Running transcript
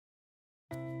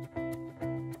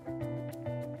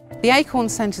The Acorn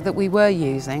Centre that we were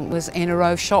using was in a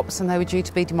row of shops and they were due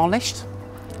to be demolished,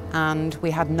 and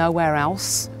we had nowhere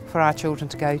else for our children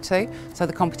to go to, so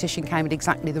the competition came at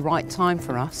exactly the right time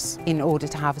for us in order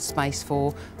to have a space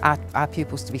for our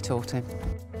pupils to be taught in.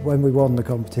 When we won the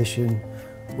competition,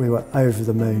 we were over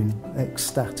the moon,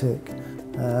 ecstatic.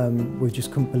 We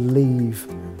just couldn't believe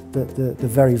that the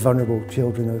very vulnerable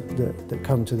children that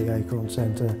come to the Acorn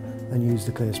Centre and use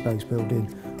the Clearspace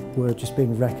building were just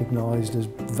being recognised as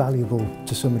valuable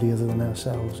to somebody other than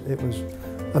ourselves. It was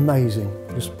amazing,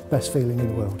 just best feeling in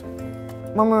the world.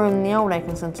 When we were in the old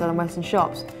Acorn Centre and Western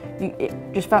shops, it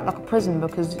just felt like a prison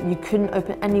because you couldn't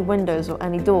open any windows or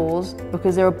any doors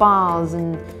because there were bars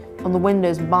on the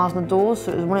windows and bars on the doors,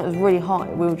 so when it was really hot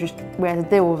we had to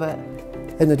deal with it.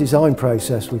 In the design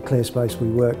process with Clearspace we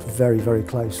worked very, very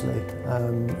closely.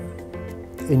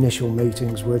 Initial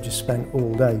meetings were just spent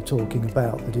all day talking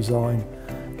about the design,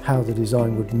 how the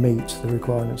design would meet the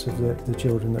requirements of the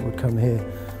children that would come here,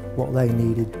 what they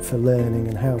needed for learning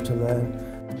and how to learn.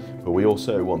 But we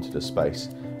also wanted a space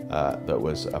that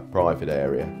was a private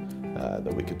area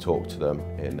that we could talk to them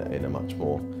in a much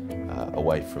more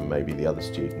away from maybe the other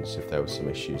students if there were some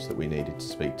issues that we needed to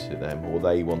speak to them or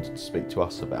they wanted to speak to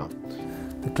us about.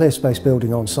 The Clearspace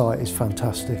building on site is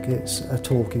fantastic. It's a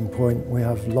talking point. We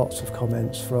have lots of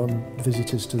comments from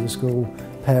visitors to the school,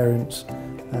 parents.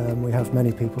 We have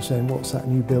many people saying, what's that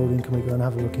new building, can we go and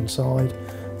have a look inside?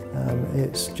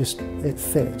 It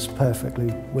fits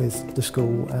perfectly with the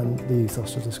school and the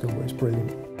ethos of the school. It's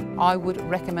brilliant. I would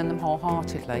recommend them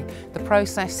wholeheartedly. The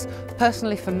process,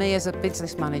 personally for me as a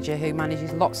business manager who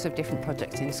manages lots of different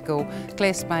projects in school,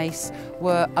 Clearspace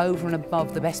were over and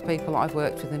above the best people I've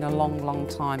worked with in a long, long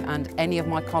time, and any of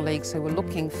my colleagues who were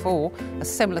looking for a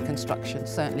similar construction,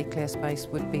 certainly Clearspace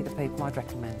would be the people I'd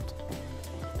recommend.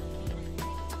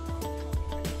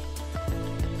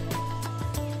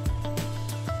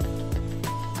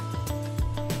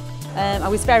 I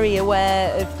was very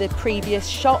aware of the previous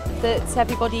shop that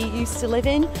everybody used to live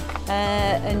in,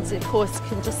 and of course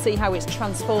can just see how it's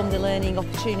transformed the learning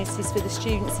opportunities for the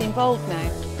students involved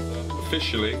now.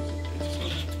 Officially,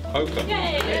 open.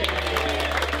 Yay!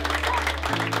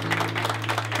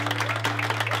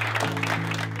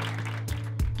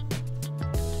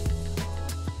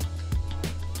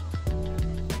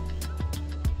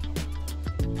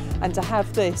 And to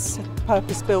have this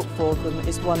purpose-built for them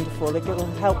is wonderful. It will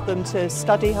help them to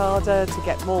study harder, to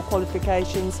get more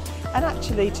qualifications, and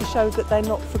actually to show that they're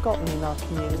not forgotten in our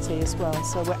community as well.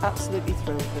 So we're absolutely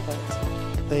thrilled with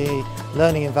it. The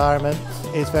learning environment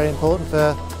is very important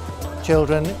for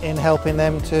children in helping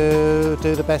them to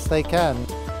do the best they can.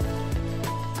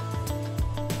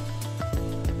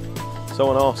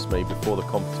 Someone asked me before the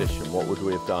competition what would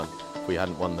we have done if we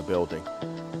hadn't won the building,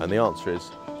 and the answer is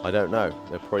I don't know.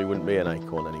 There probably wouldn't be an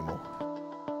Acorn anymore.